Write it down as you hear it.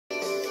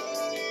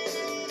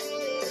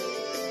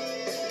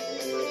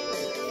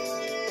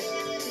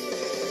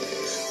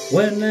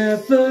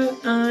Whenever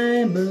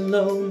I'm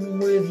alone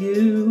with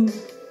you,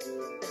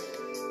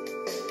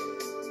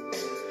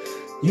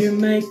 you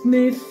make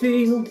me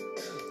feel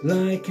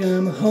like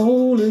I'm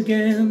whole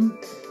again.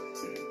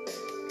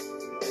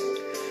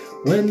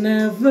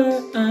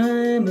 Whenever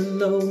I'm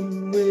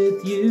alone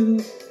with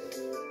you,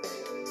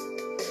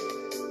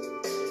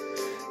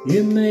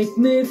 you make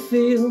me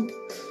feel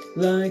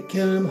like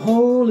I'm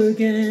whole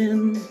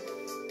again.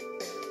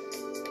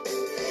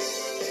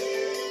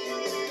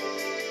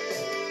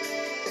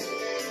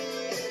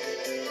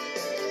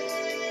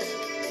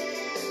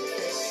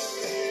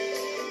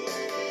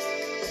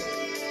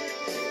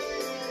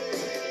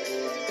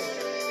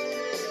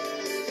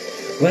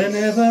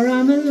 Whenever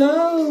I'm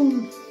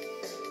alone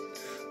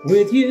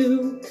with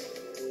you,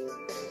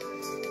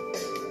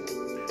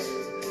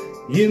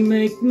 you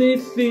make me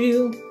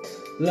feel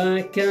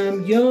like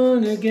I'm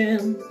young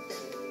again.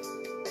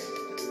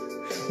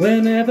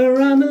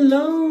 Whenever I'm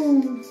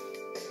alone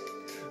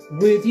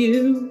with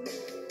you,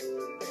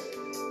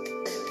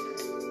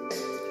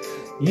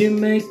 you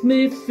make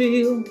me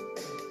feel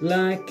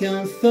like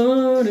I'm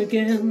fun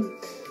again.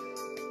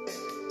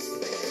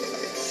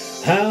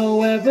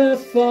 However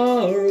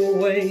far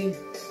away,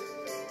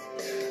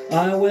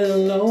 I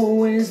will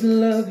always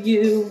love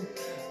you.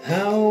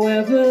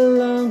 However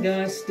long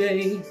I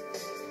stay,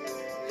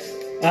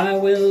 I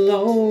will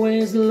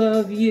always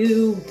love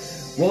you.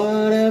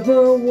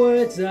 Whatever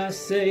words I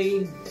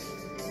say,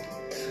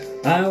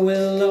 I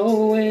will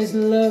always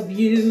love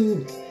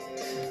you.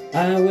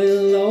 I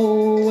will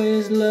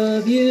always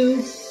love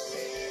you.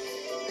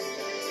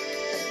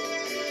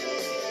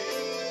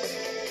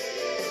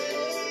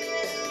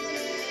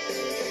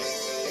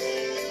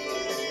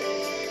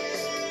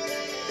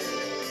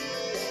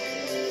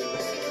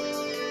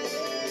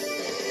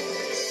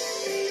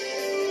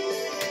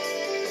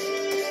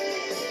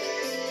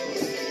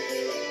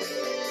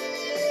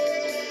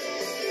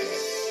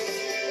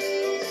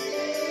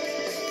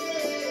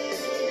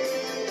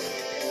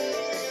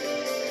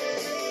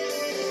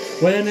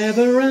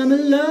 Whenever I'm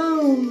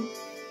alone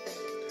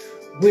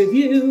with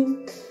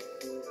you,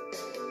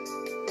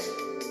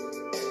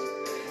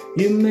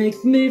 you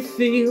make me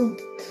feel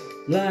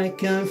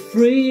like I'm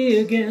free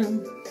again.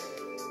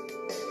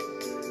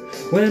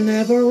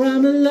 Whenever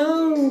I'm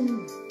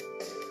alone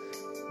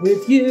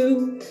with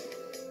you,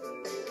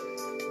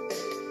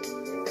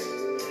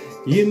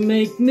 you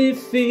make me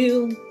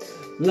feel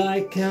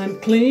like I'm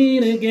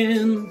clean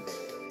again.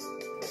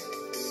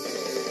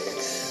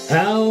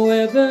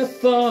 However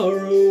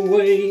far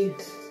away,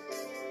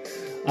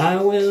 I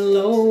will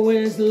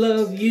always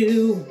love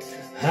you.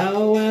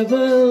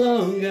 However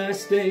long I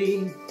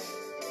stay,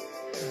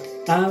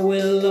 I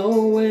will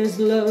always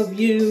love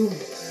you.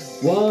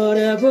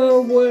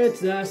 Whatever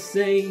words I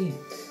say,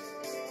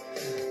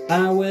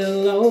 I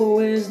will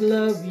always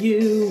love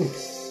you.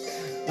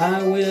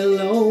 I will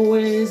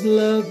always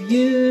love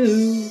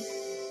you.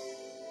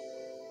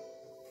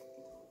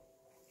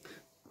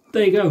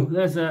 There you go.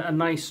 There's a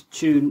nice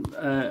tune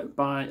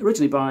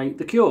originally by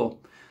The Cure,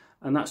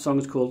 and that song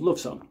is called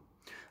Lovesong.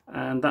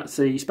 And that's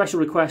a special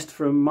request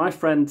from my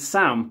friend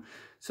Sam.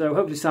 So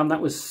hopefully, Sam, that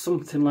was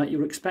something like you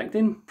were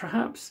expecting,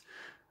 perhaps.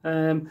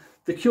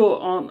 The Cure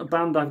aren't a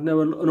band I've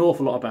known an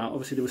awful lot about.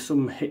 Obviously, there were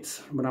some hits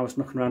when I was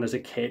knocking around as a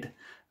kid,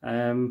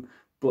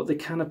 but they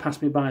kind of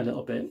passed me by a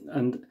little bit.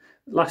 And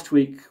last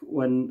week,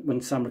 when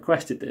Sam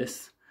requested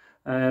this,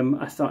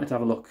 I started to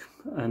have a look,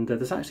 and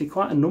there's actually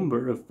quite a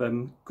number of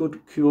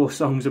good Cure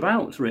songs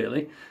about,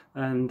 really.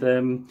 And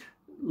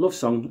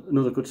Lovesong,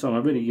 another good song. I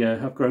really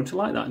have grown to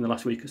like that in the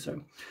last week or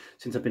so,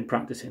 since I've been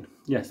practicing.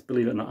 Yes,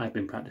 believe it or not, I've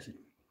been practicing.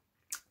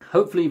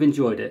 Hopefully you've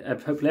enjoyed it.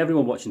 Hopefully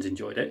everyone watching's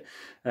enjoyed it.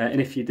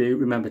 And if you do,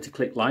 remember to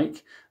click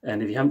like.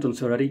 And if you haven't done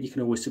so already, you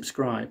can always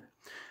subscribe.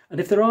 And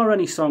if there are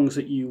any songs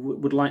that you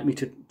would like me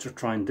to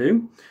try and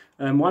do,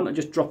 why not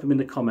just drop them in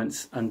the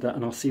comments, and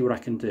I'll see what I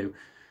can do.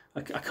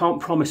 I can't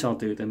promise I'll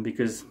do them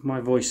because my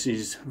voice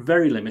is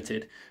very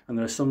limited, and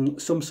there are some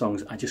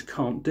songs I just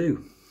can't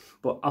do.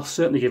 But I'll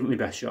certainly give it my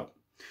best shot.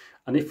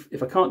 And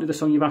if I can't do the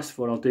song you've asked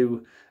for, I'll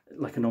do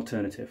like an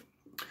alternative.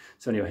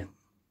 So anyway,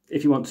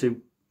 if you want to,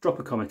 drop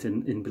a comment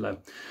in below.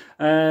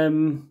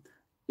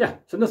 Yeah,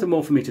 so nothing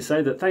more for me to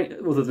say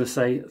other than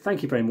say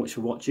thank you very much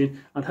for watching,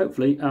 and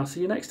hopefully I'll see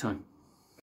you next time.